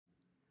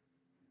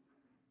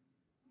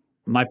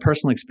My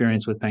personal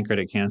experience with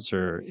pancreatic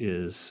cancer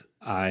is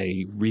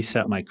I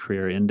reset my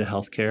career into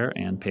healthcare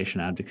and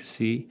patient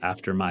advocacy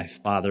after my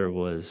father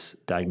was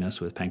diagnosed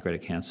with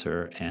pancreatic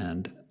cancer,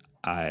 and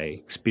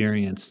I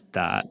experienced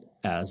that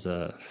as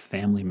a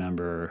family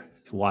member,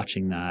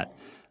 watching that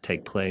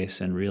take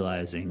place and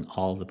realizing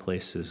all the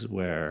places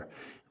where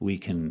we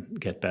can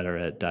get better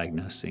at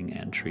diagnosing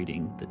and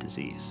treating the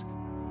disease.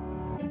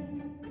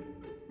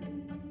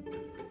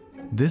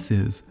 This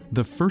is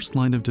The First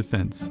Line of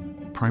Defense,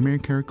 Primary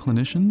Care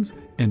Clinicians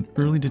and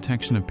Early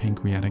Detection of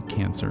Pancreatic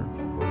Cancer.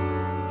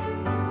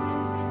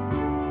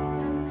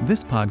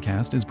 This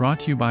podcast is brought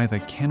to you by the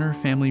Kenner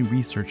Family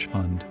Research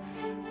Fund,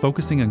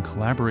 focusing on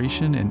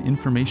collaboration and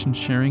information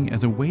sharing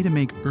as a way to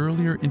make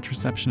earlier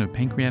interception of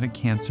pancreatic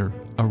cancer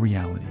a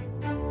reality.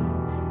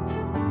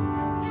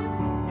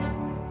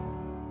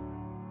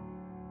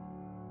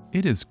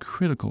 It is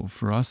critical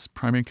for us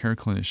primary care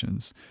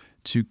clinicians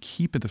to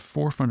keep at the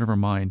forefront of our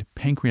mind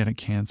pancreatic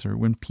cancer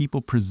when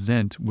people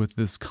present with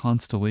this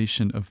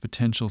constellation of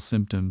potential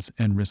symptoms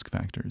and risk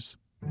factors.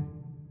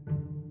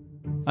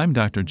 I'm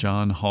Dr.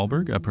 John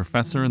Hallberg, a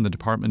professor in the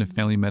Department of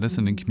Family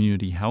Medicine and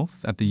Community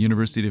Health at the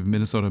University of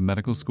Minnesota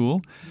Medical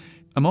School.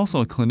 I'm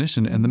also a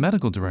clinician and the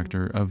medical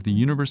director of the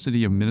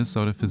University of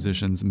Minnesota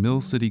Physicians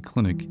Mill City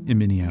Clinic in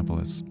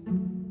Minneapolis.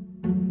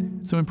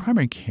 So in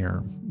primary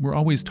care, we're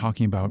always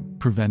talking about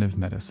preventive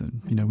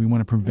medicine. We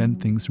want to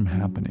prevent things from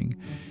happening.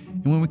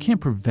 And when we can't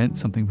prevent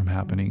something from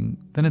happening,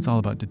 then it's all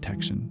about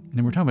detection. And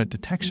when we're talking about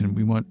detection,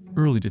 we want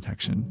early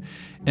detection.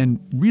 And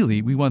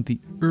really, we want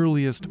the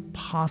earliest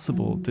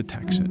possible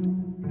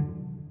detection.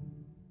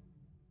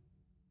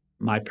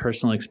 My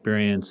personal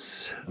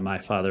experience, my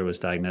father was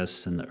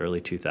diagnosed in the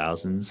early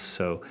 2000s,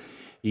 so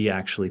he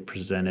actually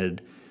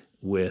presented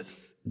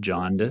with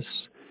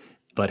jaundice,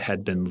 but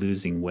had been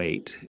losing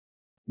weight.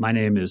 My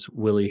name is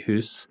Willie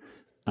Hoos.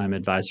 I'm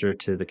advisor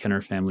to the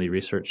Kenner Family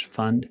Research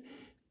Fund,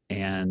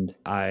 and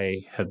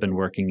I have been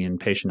working in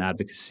patient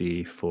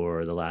advocacy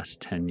for the last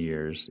 10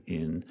 years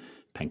in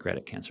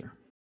pancreatic cancer.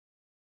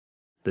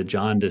 The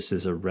jaundice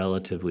is a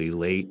relatively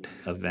late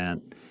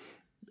event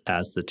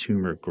as the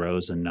tumor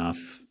grows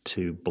enough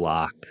to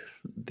block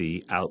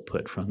the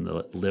output from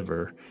the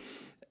liver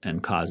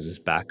and causes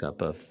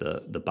backup of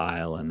the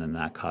bile, and then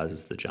that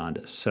causes the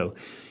jaundice. So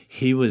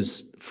he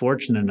was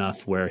fortunate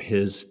enough where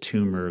his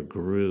tumor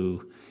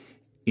grew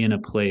in a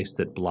place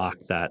that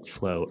blocked that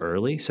flow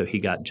early. So he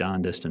got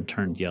jaundiced and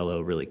turned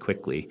yellow really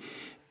quickly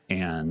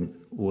and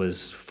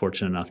was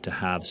fortunate enough to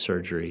have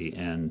surgery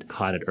and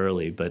caught it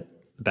early. But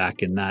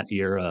back in that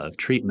era of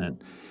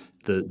treatment,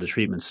 the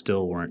treatments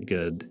still weren't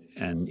good,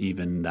 and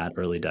even that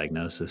early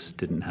diagnosis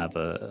didn't have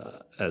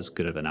as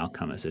good of an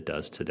outcome as it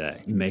does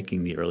today,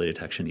 making the early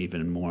detection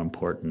even more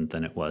important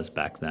than it was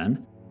back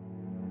then.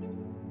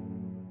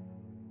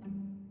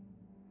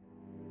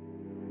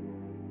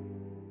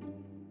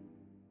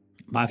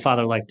 My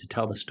father liked to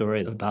tell the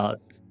story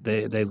about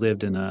they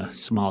lived in a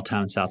small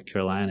town in South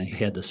Carolina.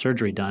 He had the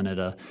surgery done at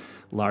a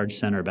large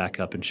center back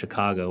up in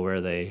Chicago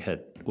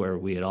where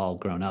we had all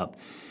grown up.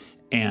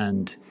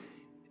 And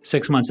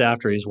 6 months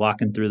after, he's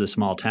walking through the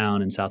small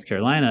town in South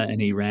Carolina,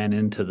 and he ran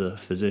into the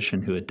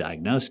physician who had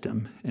diagnosed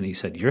him. And he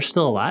said, "You're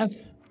still alive?"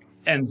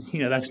 And,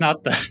 that's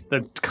not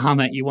the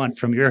comment you want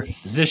from your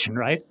physician,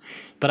 right?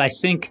 But I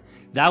think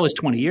that was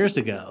 20 years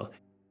ago.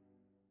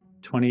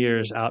 20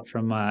 years out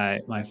from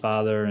my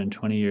father and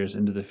 20 years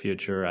into the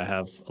future, I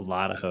have a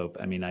lot of hope.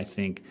 I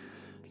think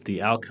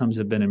the outcomes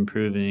have been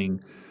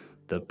improving.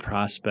 The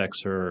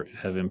prospects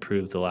have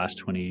improved the last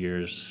 20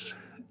 years.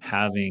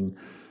 Having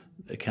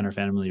the Kenner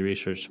Family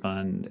Research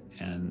Fund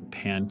and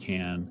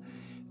PanCan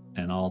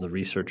and all the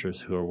researchers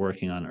who are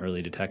working on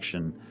early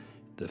detection,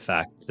 the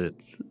fact that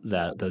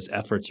those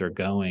efforts are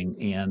going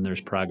and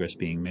there's progress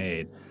being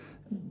made,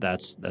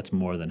 that's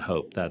more than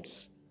hope.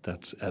 That's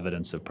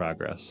evidence of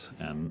progress,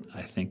 and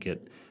I think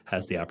it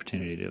has the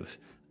opportunity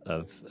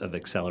of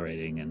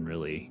accelerating and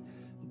really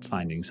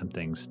finding some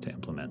things to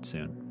implement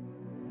soon.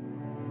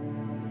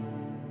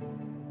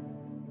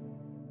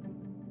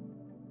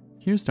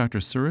 Here's Dr.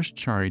 Suresh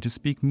Chari to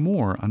speak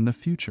more on the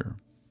future.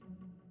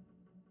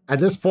 At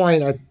this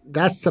point,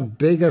 that's the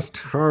biggest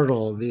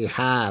hurdle we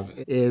have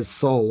is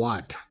so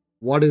what?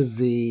 What is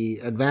the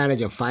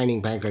advantage of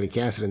finding pancreatic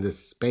cancer in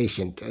this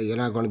patient? You're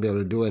not going to be able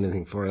to do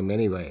anything for him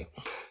anyway.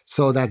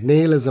 So that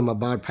nihilism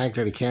about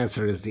pancreatic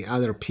cancer is the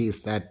other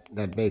piece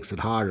that makes it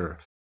harder.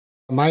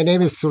 My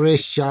name is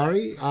Suresh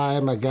Chari. I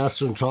am a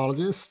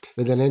gastroenterologist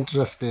with an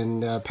interest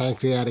in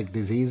pancreatic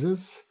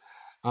diseases.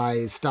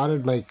 I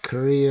started my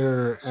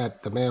career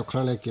at the Mayo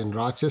Clinic in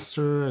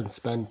Rochester and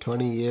spent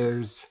 20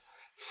 years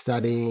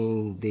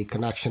studying the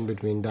connection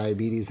between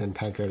diabetes and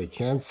pancreatic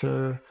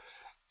cancer,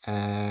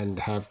 and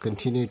have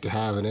continued to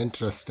have an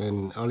interest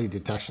in early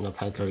detection of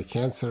pancreatic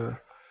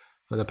cancer.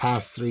 For the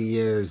past 3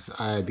 years,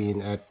 I've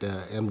been at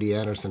MD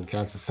Anderson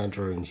Cancer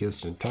Center in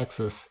Houston,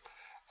 Texas,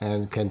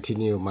 and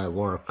continue my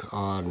work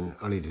on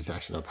early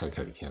detection of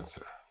pancreatic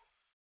cancer.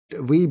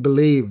 We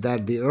believe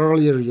that the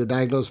earlier you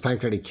diagnose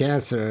pancreatic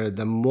cancer,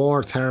 the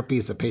more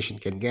therapies the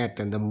patient can get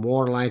and the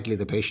more likely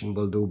the patient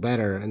will do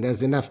better. And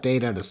there's enough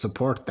data to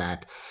support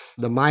that.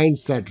 The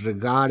mindset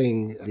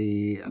regarding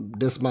the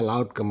dismal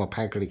outcome of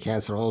pancreatic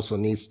cancer also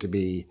needs to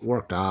be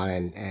worked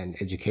on, and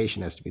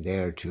education has to be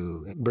there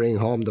to bring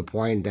home the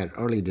point that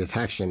early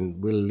detection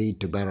will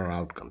lead to better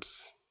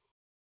outcomes.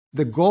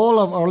 The goal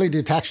of early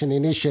detection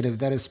initiative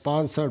that is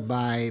sponsored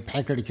by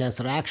Pancreatic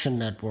Cancer Action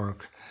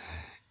Network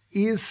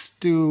is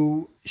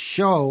to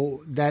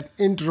show that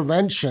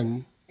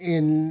intervention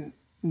in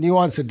new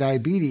onset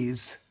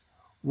diabetes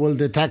will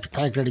detect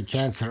pancreatic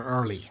cancer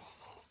early.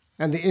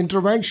 And the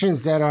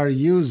interventions that are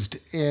used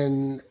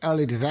in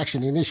early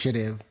detection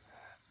initiative,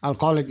 I'll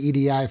call it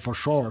EDI for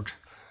short,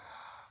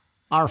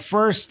 are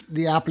first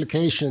the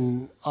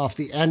application of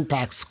the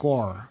NPAC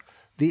score.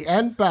 The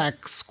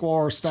NPAC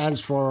score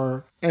stands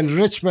for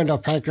Enrichment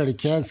of Pancreatic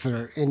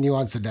Cancer in New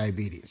Onset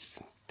Diabetes.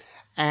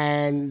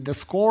 And the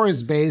score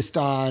is based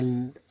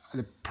on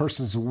the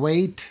person's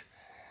weight,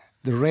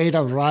 the rate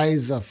of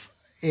rise of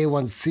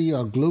A1C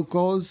or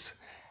glucose,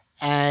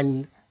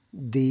 and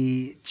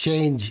the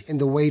change in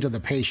the weight of the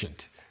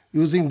patient.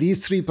 Using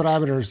these three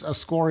parameters, a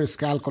score is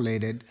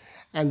calculated,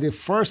 and the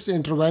first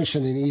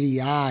intervention in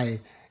EDI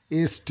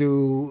is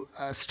to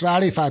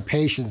stratify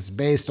patients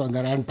based on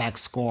their NPAC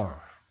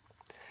score.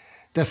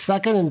 The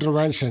second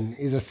intervention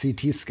is a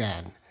CT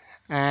scan.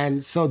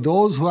 And so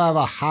those who have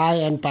a high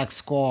NPAC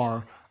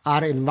score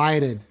are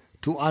invited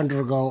to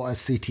undergo a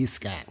CT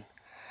scan.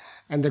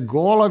 And the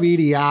goal of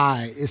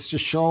EDI is to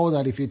show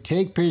that if you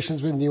take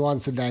patients with new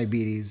onset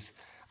diabetes,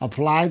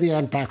 apply the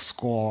NPAC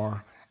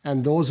score,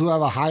 and those who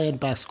have a high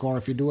NPAC score,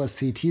 if you do a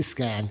CT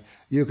scan,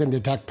 you can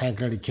detect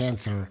pancreatic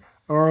cancer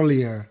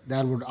earlier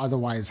than would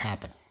otherwise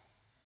happen.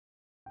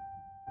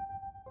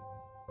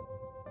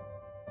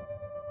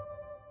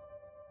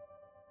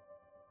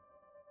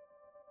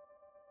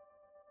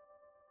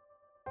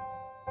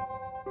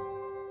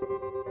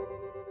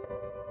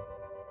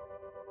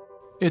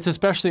 It's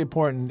especially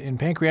important in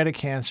pancreatic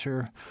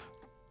cancer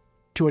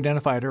to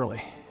identify it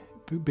early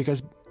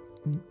because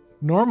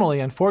normally,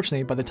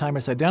 unfortunately, by the time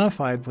it's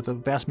identified with the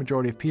vast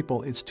majority of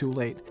people, it's too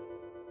late.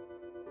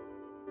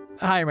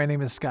 Hi, my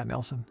name is Scott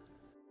Nelson.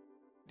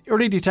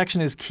 Early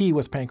detection is key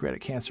with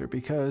pancreatic cancer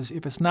because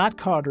if it's not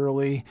caught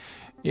early,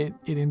 it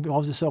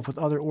involves itself with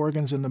other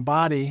organs in the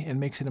body and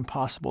makes it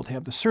impossible to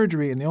have the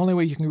surgery. And the only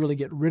way you can really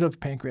get rid of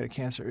pancreatic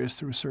cancer is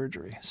through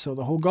surgery. So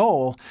the whole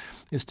goal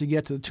is to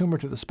get the tumor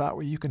to the spot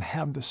where you can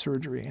have the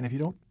surgery. And if you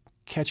don't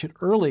catch it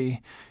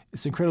early,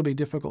 it's incredibly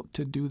difficult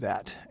to do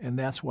that. And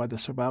that's why the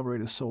survival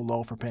rate is so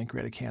low for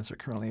pancreatic cancer.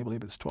 Currently, I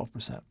believe it's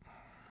 12%.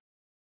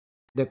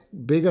 The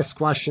biggest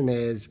question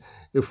is,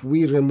 if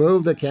we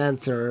remove the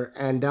cancer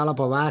and develop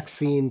a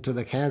vaccine to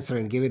the cancer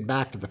and give it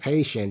back to the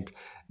patient,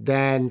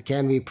 then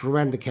can we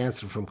prevent the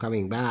cancer from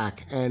coming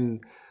back? And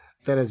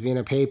there has been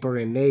a paper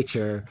in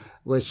Nature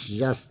which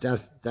just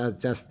does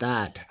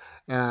that.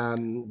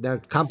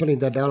 The company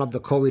that developed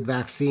the COVID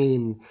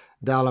vaccine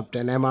developed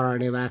an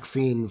mRNA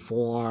vaccine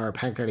for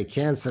pancreatic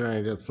cancer,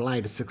 and it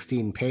applied to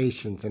 16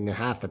 patients, and in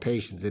half the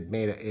patients it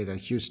made a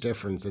huge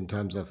difference in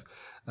terms of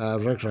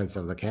recurrence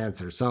of the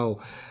cancer. So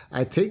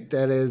I think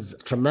there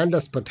is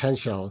tremendous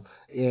potential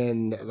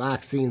in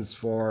vaccines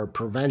for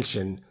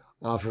prevention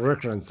of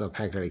recurrence of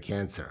pancreatic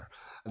cancer.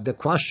 The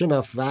question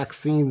of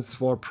vaccines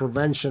for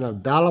prevention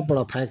of development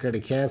of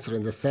pancreatic cancer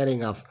in the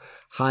setting of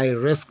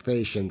high-risk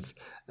patients,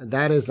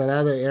 that is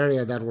another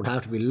area that would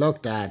have to be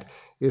looked at.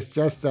 It's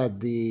just that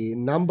the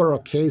number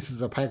of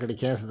cases of pancreatic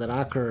cancer that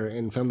occur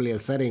in familial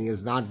setting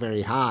is not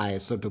very high,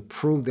 so to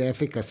prove the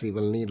efficacy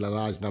will need a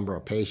large number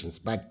of patients.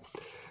 But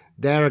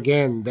there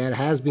again, there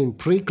has been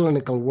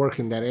preclinical work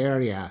in that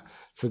area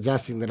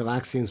suggesting that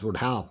vaccines would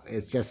help.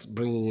 It's just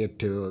bringing it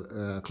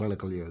to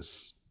clinical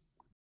use.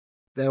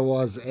 There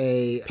was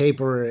a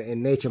paper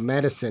in Nature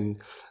Medicine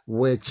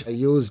which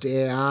used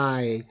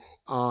AI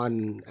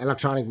on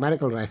electronic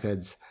medical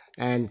records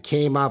and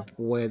came up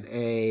with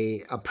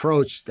an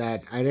approach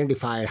that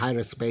identified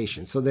high-risk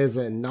patients. So there's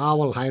a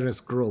novel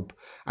high-risk group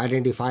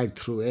identified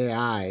through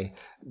AI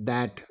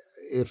that,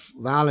 if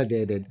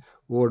validated,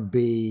 would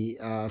be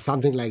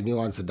something like new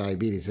onset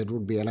diabetes. It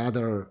would be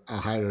another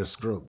high-risk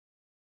group.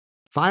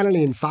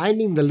 Finally, in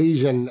finding the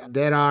lesion,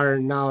 there are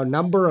now a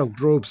number of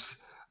groups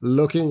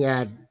looking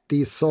at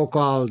these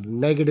so-called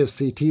negative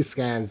CT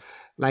scans.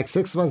 Like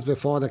 6 months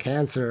before the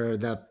cancer,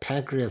 the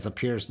pancreas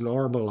appears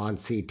normal on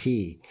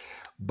CT.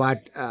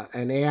 But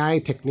an AI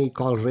technique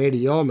called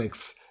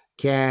radiomics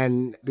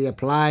can be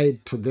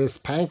applied to this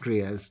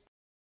pancreas.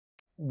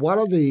 One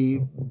of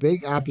the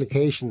big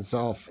applications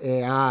of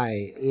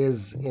AI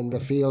is in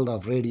the field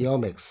of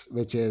radiomics,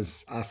 which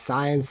is a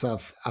science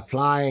of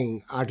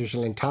applying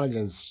artificial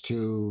intelligence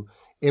to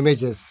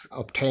images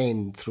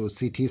obtained through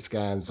CT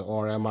scans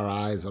or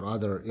MRIs or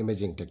other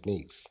imaging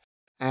techniques.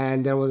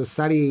 And there was a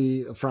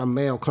study from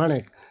Mayo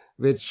Clinic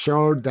which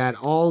showed that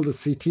all the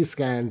CT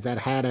scans that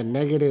had a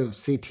negative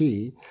CT,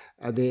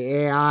 the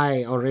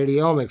AI or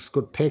radiomics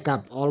could pick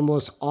up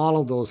almost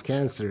all of those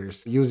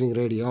cancers using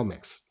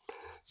radiomics.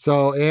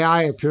 So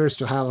AI appears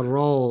to have a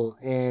role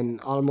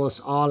in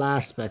almost all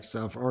aspects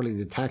of early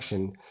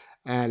detection.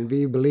 And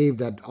we believe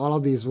that all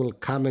of these will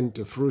come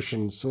into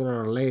fruition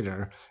sooner or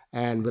later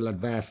and will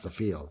advance the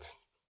field.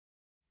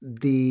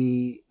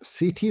 The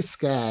CT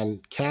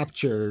scan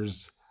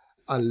captures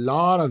a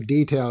lot of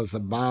details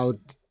about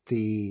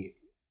the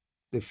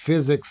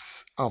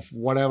physics of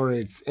whatever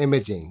it's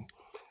imaging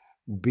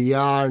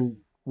beyond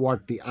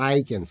what the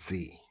eye can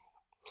see.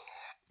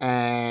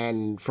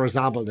 And for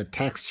example, the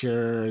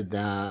texture,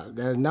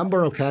 the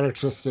number of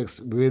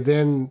characteristics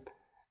within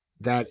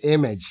that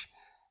image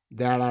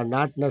that are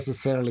not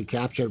necessarily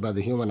captured by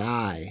the human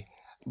eye,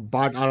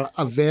 but are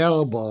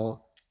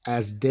available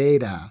as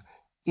data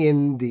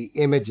in the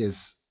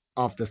images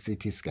of the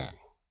CT scan.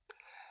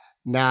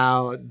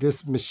 Now,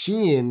 this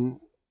machine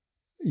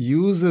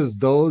uses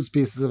those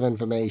pieces of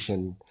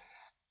information,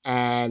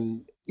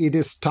 and it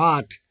is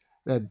taught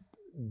that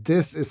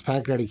this is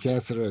pancreatic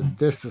cancer,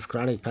 this is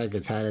chronic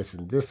pancreatitis,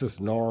 and this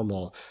is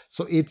normal.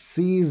 So it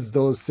sees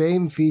those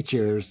same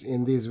features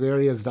in these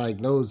various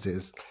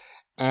diagnoses,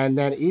 and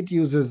then it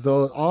uses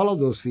all of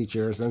those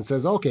features and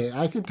says, okay,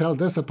 I can tell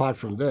this apart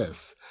from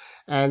this.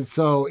 And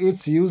so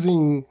it's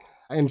using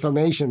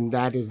information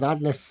that is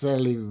not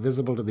necessarily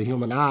visible to the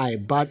human eye,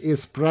 but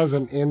is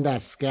present in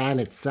that scan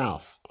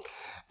itself.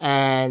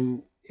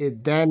 And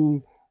it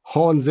then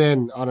hones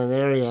in on an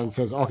area and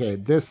says, okay,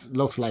 this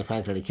looks like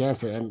pancreatic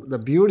cancer. And the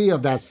beauty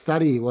of that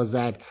study was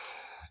that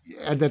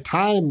at the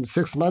time,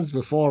 6 months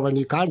before, when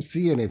you can't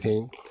see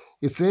anything,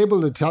 it's able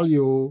to tell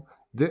you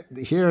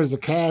here is a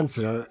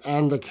cancer,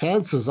 and the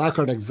cancers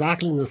occurred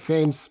exactly in the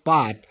same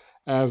spot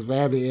as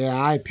where the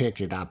AI picked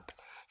it up.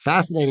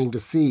 Fascinating to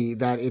see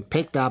that it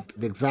picked up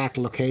the exact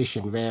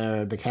location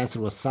where the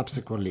cancer was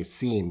subsequently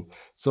seen.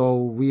 So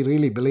we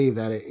really believe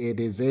that it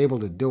is able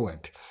to do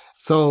it.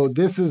 So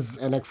this is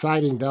an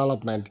exciting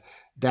development,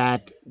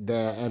 that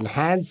the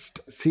enhanced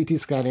CT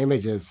scan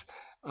images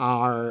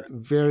are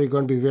going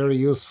to be very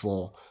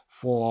useful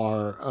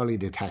for early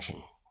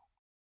detection.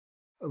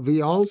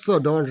 We also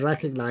don't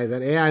recognize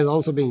that AI is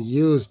also being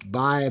used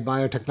by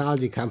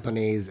biotechnology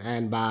companies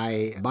and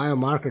by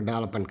biomarker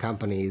development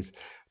companies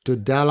to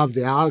develop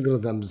the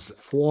algorithms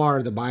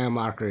for the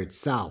biomarker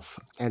itself.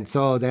 And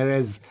so there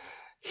is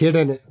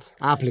hidden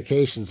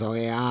applications of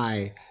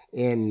AI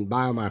in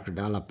biomarker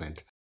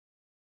development.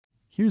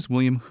 Here's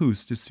William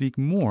Hoos to speak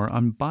more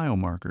on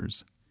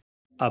biomarkers.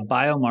 A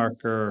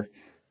biomarker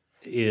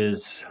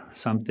is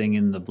something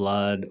in the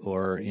blood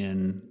or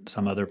in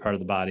some other part of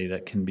the body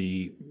that can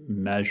be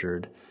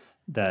measured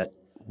that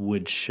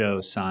would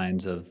show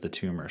signs of the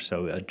tumor.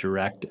 So a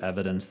direct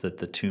evidence that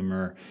the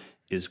tumor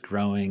is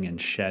growing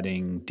and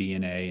shedding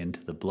DNA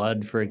into the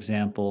blood, for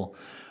example,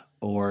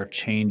 or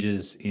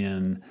changes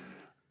in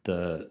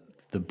the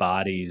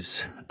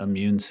body's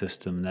immune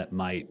system that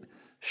might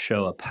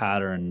show a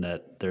pattern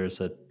that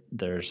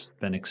there's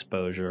been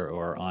exposure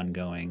or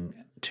ongoing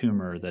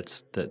tumor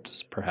that's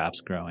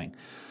perhaps growing.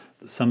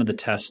 Some of the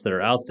tests that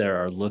are out there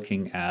are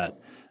looking at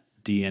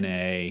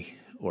DNA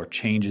or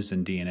changes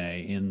in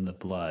DNA in the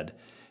blood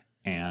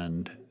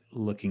and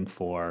looking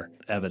for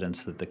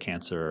evidence that the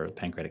cancer,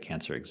 pancreatic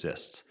cancer,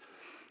 exists.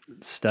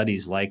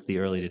 Studies like the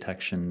Early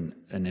Detection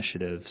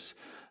Initiative's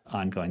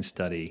ongoing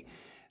study,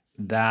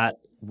 that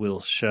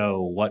will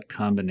show what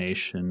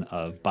combination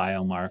of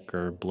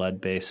biomarker,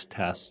 blood-based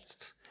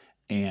tests,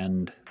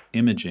 and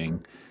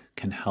imaging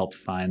can help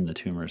find the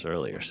tumors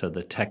earlier. So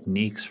the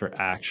techniques for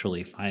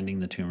actually finding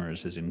the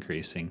tumors is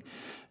increasing.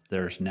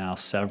 There's now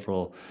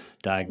several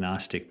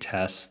diagnostic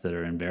tests that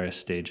are in various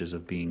stages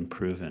of being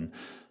proven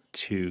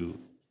to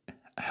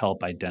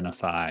help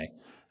identify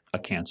a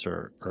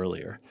cancer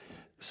earlier.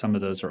 Some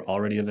of those are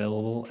already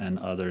available, and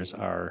others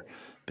are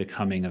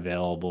becoming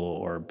available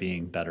or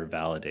being better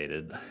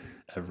validated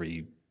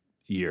every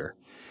year.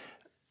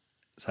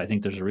 So I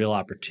think there's a real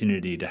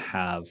opportunity to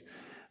have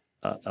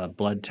a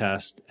blood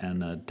test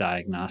and a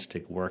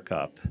diagnostic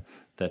workup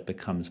that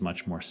becomes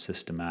much more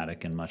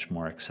systematic and much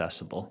more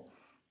accessible.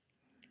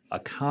 A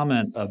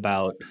comment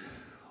about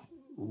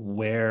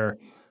where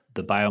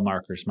the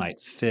biomarkers might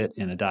fit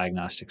in a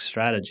diagnostic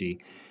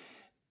strategy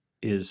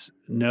is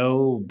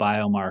no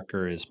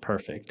biomarker is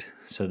perfect.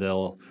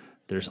 So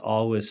there's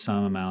always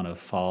some amount of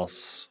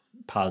false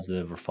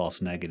positive or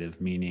false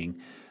negative,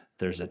 meaning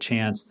there's a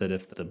chance that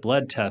if the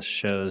blood test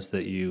shows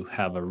that you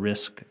have a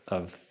risk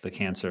of the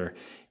cancer,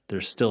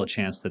 there's still a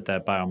chance that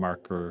that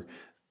biomarker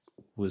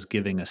was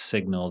giving a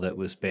signal that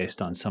was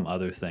based on some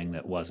other thing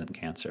that wasn't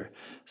cancer.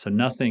 So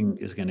nothing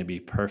is going to be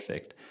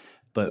perfect.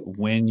 But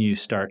when you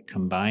start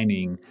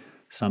combining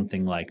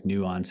something like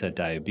new onset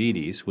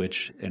diabetes,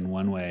 which in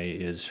one way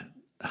is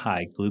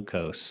high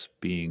glucose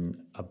being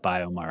a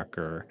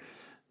biomarker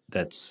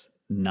that's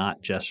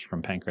not just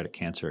from pancreatic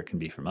cancer, it can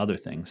be from other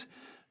things.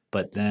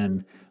 But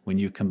then when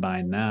you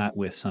combine that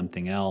with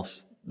something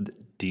else,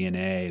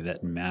 DNA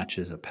that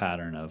matches a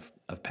pattern of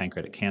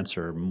pancreatic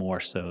cancer more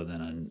so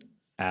than an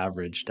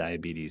average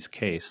diabetes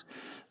case,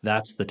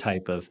 that's the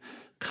type of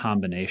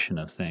combination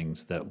of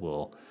things that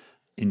will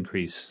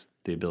increase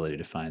the ability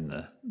to find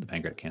the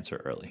pancreatic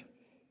cancer early.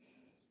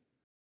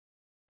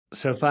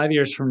 So 5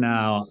 years from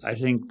now, I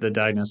think the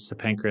diagnosis of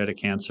pancreatic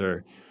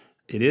cancer,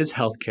 it is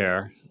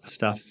healthcare.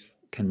 Stuff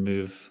can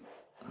move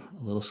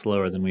a little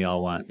slower than we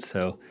all want.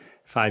 So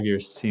 5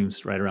 years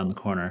seems right around the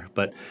corner.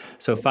 But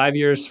so 5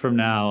 years from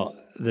now,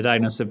 the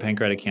diagnosis of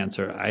pancreatic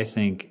cancer, I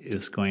think,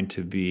 is going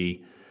to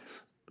be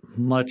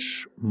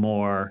much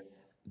more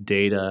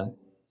data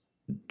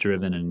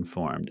driven and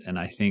informed. And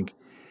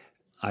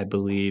I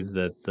believe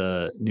that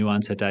the new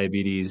onset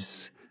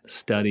diabetes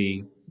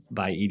study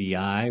by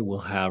EDI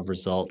will have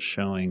results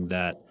showing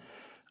that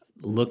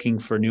looking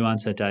for new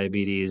onset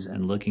diabetes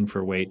and looking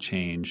for weight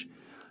change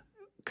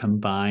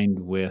combined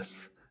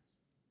with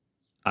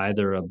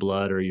either a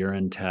blood or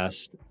urine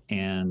test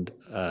and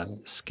a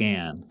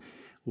scan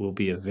will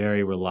be a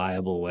very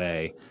reliable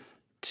way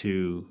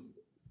to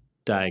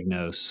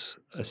diagnose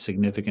a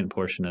significant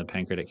portion of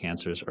pancreatic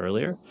cancers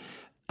earlier.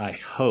 I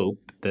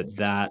hope that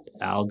that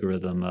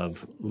algorithm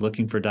of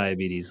looking for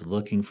diabetes,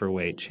 looking for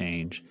weight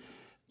change,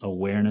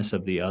 awareness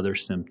of the other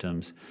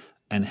symptoms,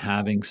 and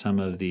having some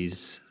of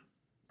these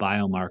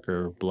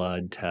biomarker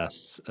blood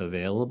tests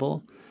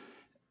available,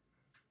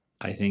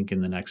 I think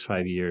in the next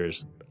 5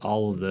 years,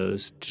 all of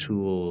those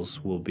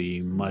tools will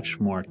be much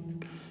more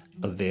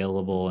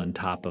available and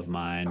top of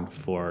mind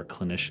for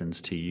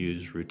clinicians to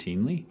use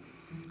routinely.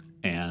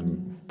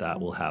 And that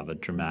will have a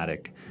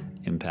dramatic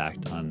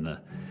impact on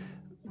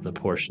the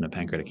portion of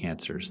pancreatic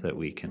cancers that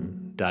we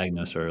can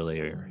diagnose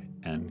earlier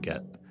and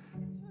get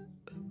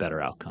better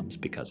outcomes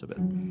because of it.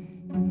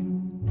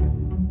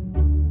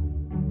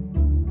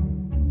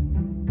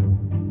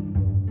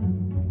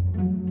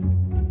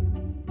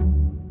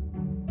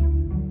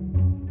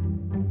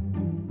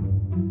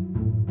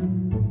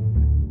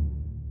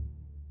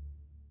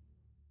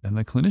 And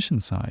the clinician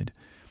side,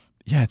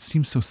 yeah, it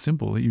seems so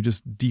simple. You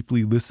just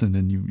deeply listen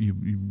and you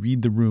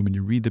read the room and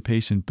you read the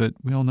patient, but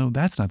we all know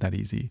that's not that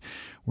easy.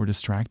 We're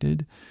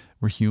distracted.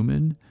 We're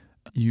human.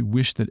 You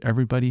wish that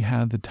everybody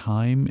had the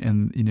time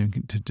and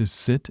to just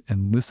sit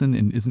and listen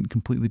and isn't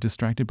completely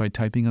distracted by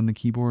typing on the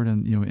keyboard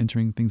and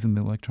entering things in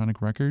the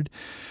electronic record.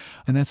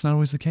 And that's not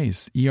always the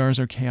case. ERs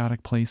are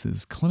chaotic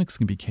places. Clinics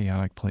can be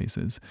chaotic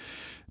places.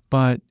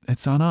 But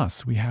it's on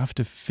us. We have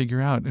to figure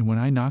out. And when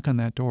I knock on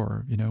that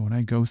door, when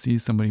I go see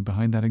somebody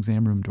behind that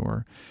exam room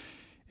door,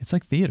 it's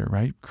like theater,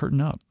 right? Curtain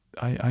up.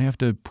 I have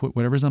to put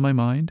whatever's on my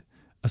mind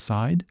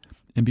aside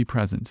and be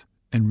present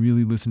and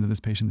really listen to this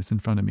patient that's in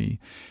front of me.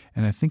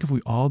 And I think if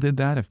we all did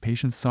that, if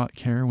patients sought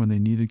care when they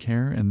needed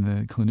care and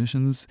the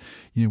clinicians,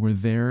 were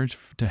there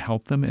to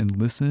help them and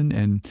listen,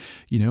 and,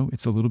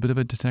 it's a little bit of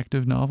a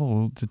detective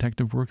novel,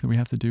 detective work that we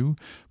have to do,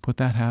 put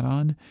that hat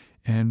on,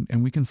 and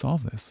we can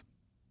solve this.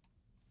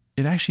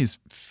 It actually is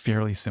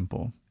fairly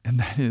simple, and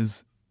that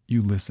is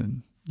you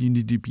listen. You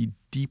need to be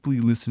deeply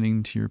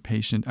listening to your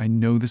patient. I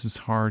know this is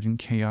hard in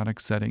chaotic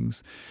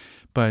settings,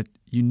 but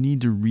you need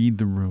to read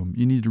the room.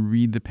 You need to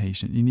read the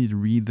patient. You need to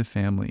read the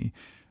family.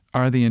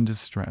 Are they in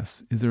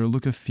distress? Is there a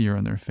look of fear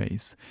on their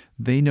face?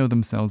 They know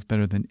themselves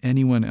better than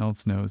anyone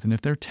else knows, and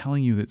if they're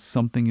telling you that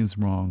something is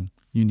wrong,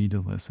 you need to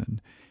listen.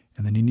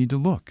 And then you need to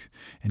look,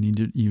 and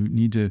you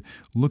need to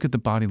look at the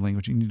body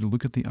language. You need to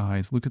look at the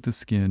eyes, look at the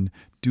skin,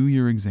 do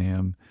your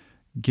exam,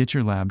 get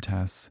your lab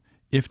tests,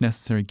 if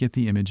necessary, get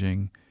the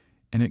imaging,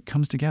 and it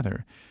comes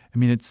together. I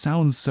mean, it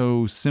sounds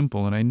so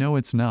simple, and I know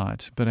it's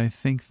not, but I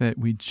think that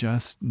we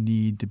just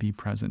need to be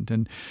present.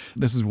 And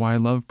this is why I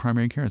love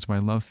primary care. It's why I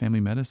love family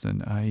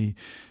medicine.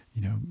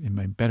 In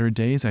my better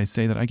days, I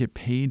say that I get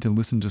paid to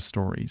listen to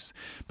stories.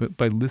 But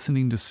by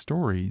listening to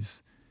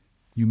stories,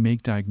 you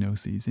make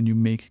diagnoses and you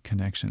make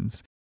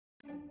connections.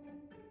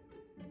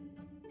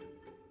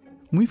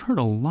 We've heard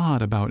a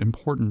lot about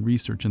important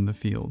research in the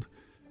field,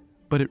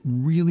 but it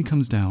really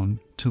comes down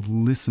to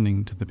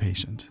listening to the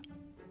patient.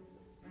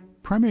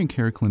 Primary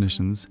care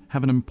clinicians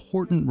have an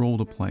important role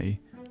to play,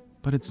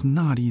 but it's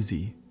not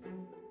easy.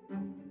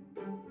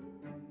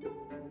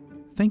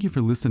 Thank you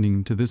for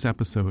listening to this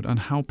episode on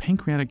how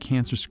pancreatic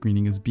cancer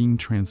screening is being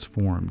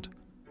transformed.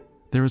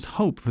 There is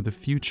hope for the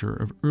future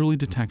of early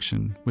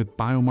detection with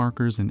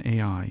biomarkers and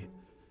AI.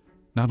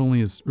 Not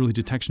only is early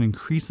detection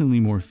increasingly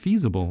more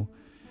feasible,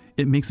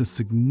 it makes a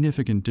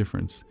significant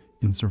difference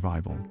in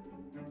survival.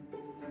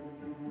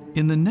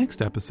 In the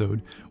next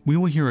episode, we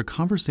will hear a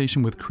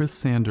conversation with Chris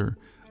Sander,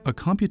 a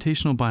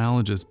computational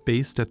biologist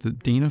based at the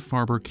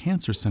Dana-Farber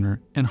Cancer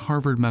Center and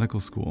Harvard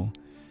Medical School.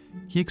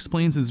 He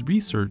explains his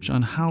research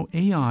on how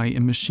AI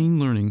and machine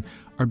learning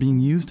are being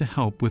used to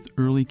help with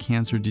early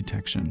cancer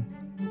detection.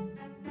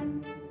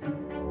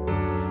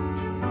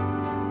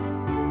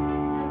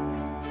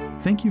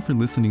 Thank you for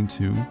listening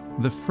to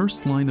The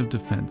First Line of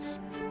Defense,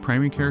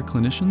 Primary Care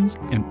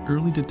Clinicians and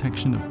Early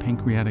Detection of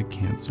Pancreatic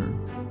Cancer.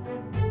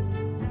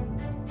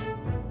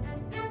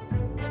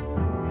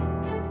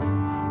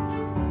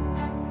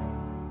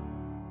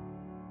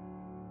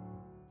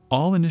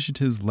 All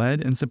initiatives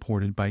led and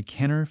supported by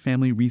Kenner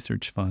Family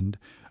Research Fund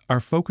are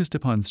focused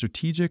upon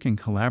strategic and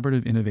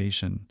collaborative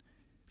innovation.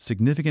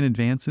 Significant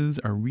advances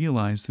are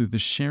realized through the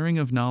sharing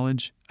of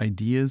knowledge,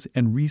 ideas,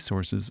 and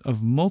resources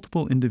of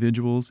multiple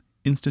individuals,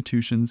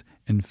 institutions,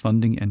 and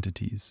funding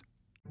entities.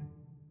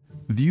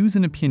 Views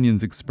and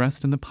opinions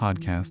expressed in the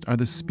podcast are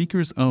the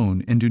speaker's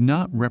own and do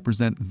not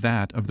represent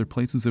that of their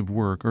places of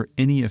work or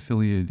any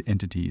affiliated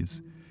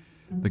entities.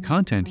 The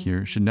content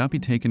here should not be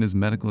taken as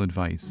medical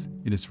advice.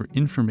 It is for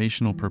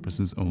informational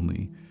purposes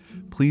only.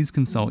 Please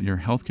consult your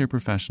healthcare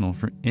professional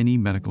for any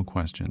medical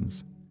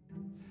questions.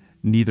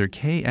 Neither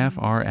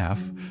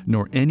KFRF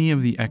nor any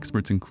of the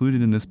experts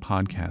included in this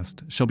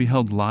podcast shall be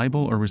held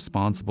liable or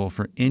responsible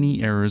for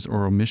any errors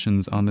or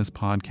omissions on this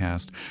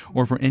podcast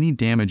or for any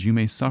damage you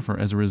may suffer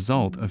as a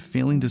result of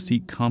failing to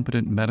seek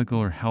competent medical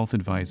or health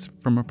advice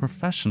from a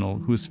professional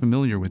who is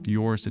familiar with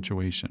your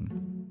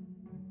situation.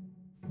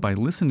 By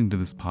listening to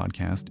this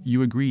podcast,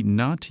 you agree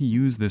not to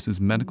use this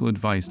as medical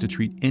advice to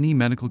treat any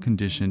medical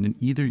condition in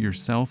either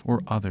yourself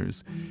or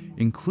others,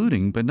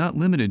 including but not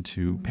limited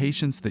to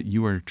patients that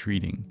you are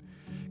treating.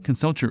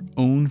 Consult your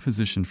own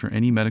physician for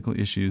any medical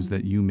issues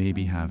that you may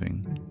be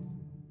having.